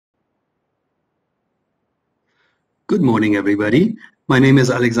Good morning, everybody. My name is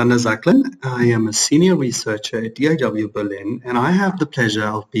Alexander Zacklin. I am a senior researcher at DIW Berlin, and I have the pleasure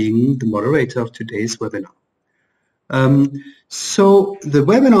of being the moderator of today's webinar. So the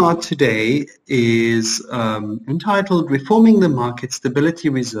webinar today is entitled Reforming the Market Stability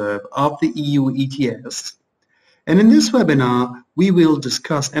Reserve of the EU ETS. And in this webinar, we will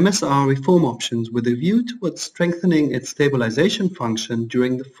discuss MSR reform options with a view towards strengthening its stabilization function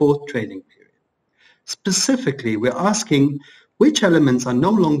during the fourth trading period. Specifically, we're asking which elements are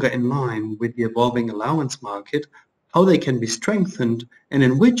no longer in line with the evolving allowance market, how they can be strengthened, and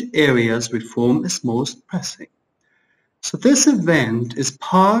in which areas reform is most pressing. So this event is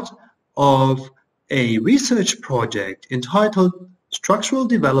part of a research project entitled Structural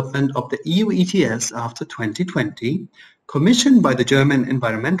Development of the EU ETS after 2020, commissioned by the German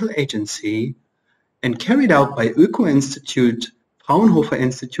Environmental Agency and carried out by Öko-Institut, Fraunhofer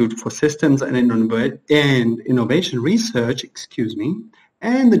Institute for Systems and Innovation Research,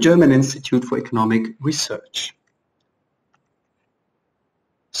 and the German Institute for Economic Research.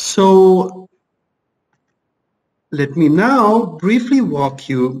 So let me now briefly walk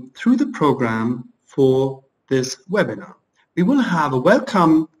you through the program for this webinar. We will have a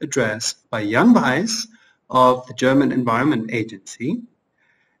welcome address by Jan Weiss of the German Environment Agency,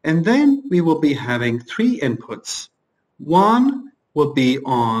 and then we will be having three inputs. One will be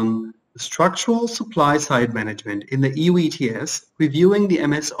on the structural supply side management in the EU ETS, reviewing the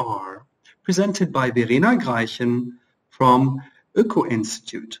MSR, presented by Verena Greichen from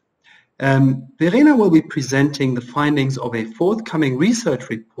Öko-Institut. Verena will be presenting the findings of a forthcoming research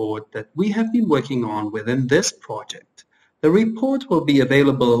report that we have been working on within this project. The report will be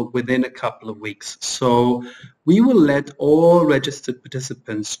available within a couple of weeks, so we will let all registered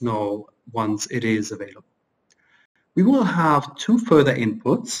participants know once it is available. We will have two further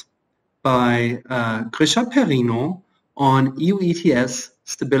inputs by Grisha Perino on EU ETS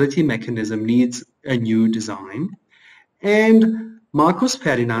stability mechanism needs a new design, and Markus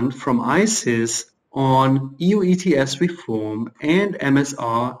Ferdinand from ICIS on EU ETS reform and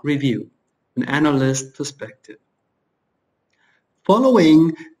MSR review, an analyst perspective.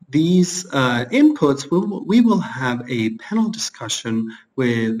 Following these inputs, we will have a panel discussion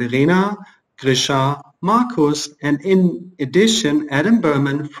with Verena, Grisha, Markus, and in addition, Adam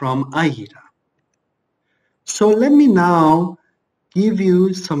Berman from AIDA. So let me now give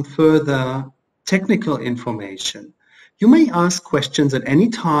you some further technical information. You may ask questions at any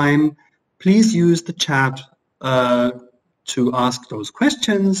time. Please use the chat to ask those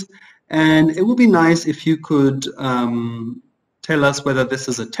questions, and it would be nice if you could tell us whether this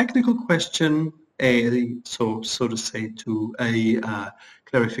is a technical question, so to say, to a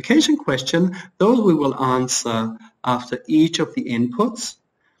clarification question. Those we will answer after each of the inputs,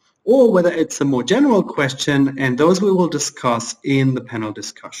 or whether it's a more general question, and those we will discuss in the panel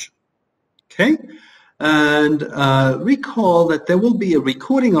discussion. Okay, and recall that there will be a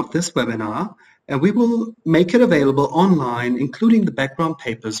recording of this webinar, and we will make it available online, including the background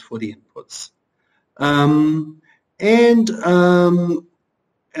papers for the inputs.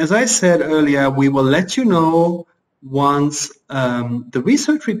 As I said earlier, we will let you know once the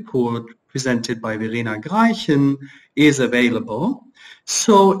research report presented by Verena Greichen is available.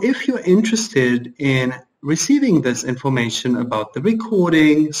 So if you're interested in receiving this information about the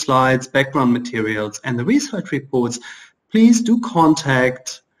recording, slides, background materials, and the research reports, please do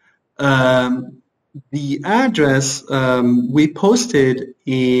contact the address we posted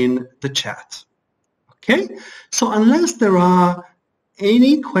in the chat. Okay, so unless there are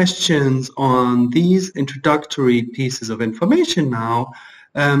any questions on these introductory pieces of information now,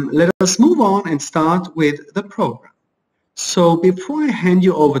 let us move on and start with the program. So before I hand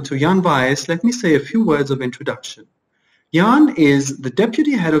you over to Jan Weiss, let me say a few words of introduction. Jan is the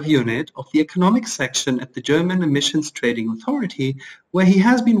Deputy Head of Unit of the Economic Section at the German Emissions Trading Authority, where he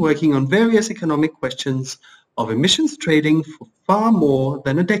has been working on various economic questions of emissions trading for far more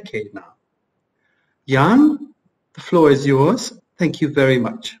than a decade now. Jan, the floor is yours. Thank you very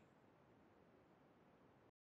much.